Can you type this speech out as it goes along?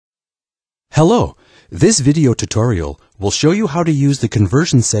Hello! This video tutorial will show you how to use the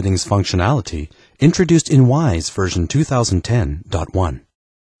conversion settings functionality introduced in Wwise version 2010.1.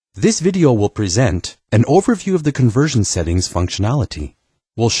 This video will present an overview of the conversion settings functionality.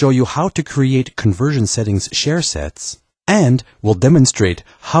 We'll show you how to create conversion settings ShareSets, and we'll demonstrate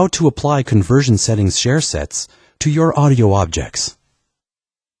how to apply conversion settings ShareSets to your audio objects.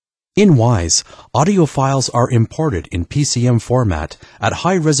 In Wwise, audio files are imported in PCM format at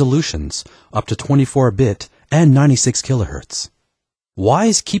high resolutions up to 24-bit and 96 kHz.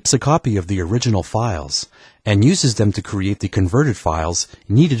 Wwise keeps a copy of the original files and uses them to create the converted files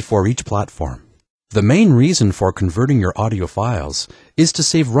needed for each platform. The main reason for converting your audio files is to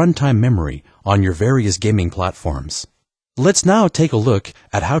save runtime memory on your various gaming platforms. Let's now take a look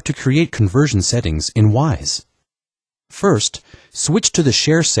at how to create conversion settings in Wwise. First, switch to the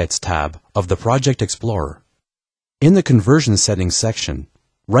ShareSets tab of the Project Explorer. In the Conversion Settings section,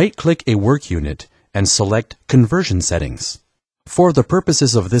 right-click a work unit and select Conversion Settings. For the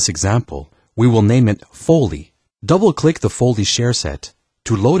purposes of this example, we will name it Foley. Double-click the Foley ShareSet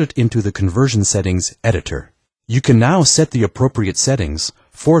to load it into the Conversion Settings editor. You can now set the appropriate settings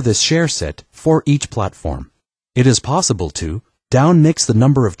for this ShareSet for each platform. It is possible to downmix the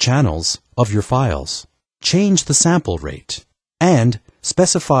number of channels of your files, change the sample rate, and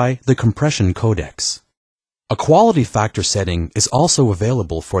specify the compression codecs. A quality factor setting is also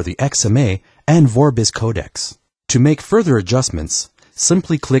available for the XMA and Vorbis codecs. To make further adjustments,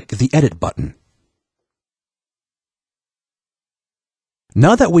 simply click the Edit button.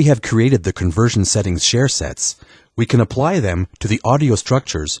 Now that we have created the conversion settings ShareSets, we can apply them to the audio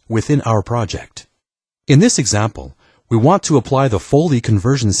structures within our project. In this example, we want to apply the Foley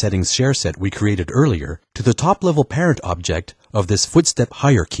conversion settings ShareSet we created earlier to the top-level parent object of this footstep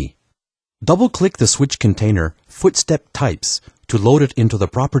hierarchy. Double-click the switch container Footstep Types to load it into the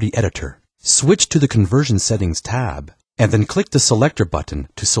property editor. Switch to the Conversion Settings tab, and then click the Selector button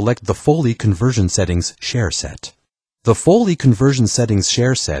to select the Foley conversion settings ShareSet. The Foley conversion settings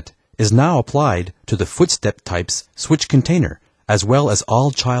ShareSet is now applied to the Footstep Types switch container, as well as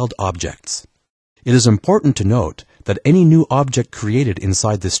all child objects. It is important to note that any new object created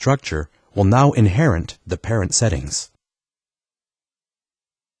inside this structure will now inherit the parent settings.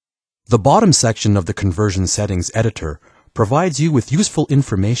 The bottom section of the Conversion Settings editor provides you with useful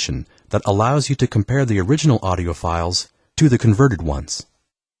information that allows you to compare the original audio files to the converted ones.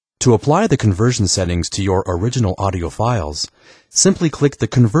 To apply the conversion settings to your original audio files, simply click the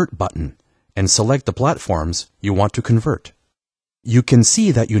Convert button and select the platforms you want to convert. You can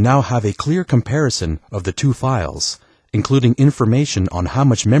see that you now have a clear comparison of the two files, including information on how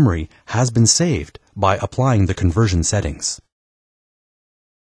much memory has been saved by applying the conversion settings.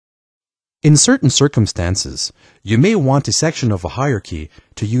 In certain circumstances, you may want a section of a hierarchy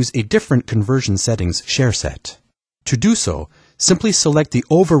to use a different conversion settings ShareSet. To do so, simply select the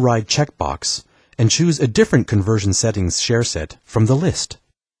Override checkbox and choose a different conversion settings ShareSet from the list.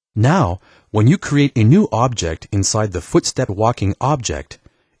 Now, when you create a new object inside the footstep walking object,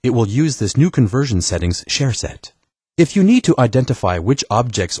 it will use this new conversion settings ShareSet. If you need to identify which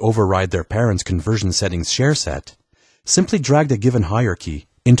objects override their parent's conversion settings ShareSet, simply drag the given hierarchy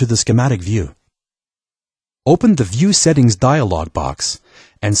into the schematic view. Open the View Settings dialog box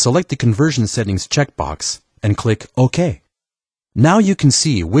and select the Conversion Settings checkbox and click OK. Now you can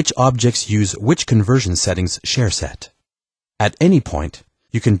see which objects use which conversion settings ShareSet. At any point,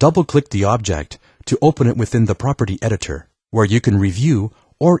 you can double-click the object to open it within the property editor, where you can review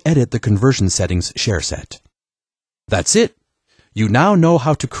or edit the conversion settings ShareSet. That's it! You now know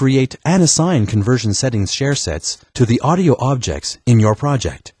how to create and assign conversion settings ShareSets to the audio objects in your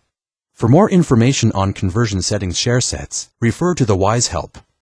project. For more information on conversion settings ShareSets, refer to the Wwise help.